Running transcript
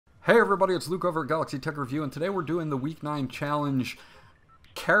Hey everybody, it's Luke over at Galaxy Tech Review, and today we're doing the Week 9 challenge.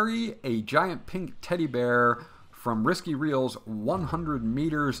 Carry a giant pink teddy bear from Risky Reels 100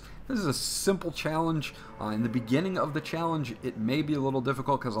 meters. This is a simple challenge. In the beginning of the challenge, it may be a little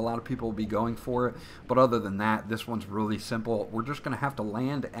difficult because a lot of people will be going for it. But other than that, this one's really simple. We're just going to have to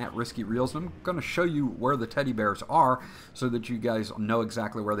land at Risky Reels. I'm going to show you where the teddy bears are so that you guys know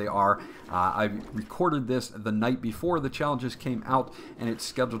exactly where they are. I recorded this the night before the challenges came out, and it's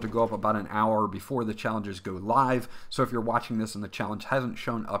scheduled to go up about an hour before the challenges go live. So if you're watching this and the challenge hasn't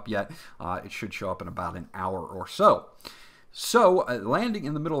shown up yet, it should show up in about an hour or so. Landing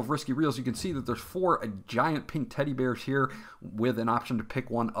in the middle of Risky Reels, you can see that there's four giant pink teddy bears here with an option to pick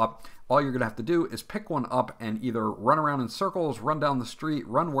one up. All you're going to have to do is pick one up and either run around in circles, run down the street,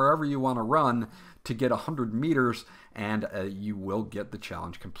 run wherever you want to run to get 100 meters, and you will get the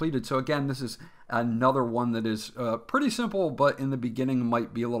challenge completed. So again, this is another one that is pretty simple, but in the beginning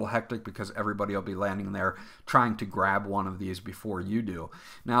might be a little hectic because everybody will be landing there trying to grab one of these before you do.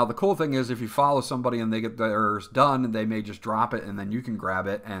 Now, the cool thing is if you follow somebody and they get theirs done, they may just drop it and then you can grab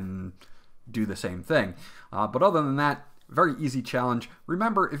it and do the same thing. But other than that, very easy challenge.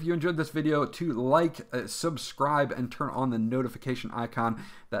 Remember, if you enjoyed this video, to like, subscribe, and turn on the notification icon.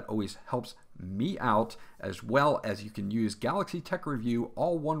 That always helps me out, as well as you can use Galaxy Tech Review,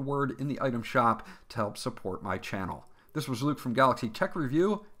 all one word, in the item shop to help support my channel. This was Luke from Galaxy Tech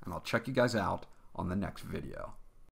Review, and I'll check you guys out on the next video.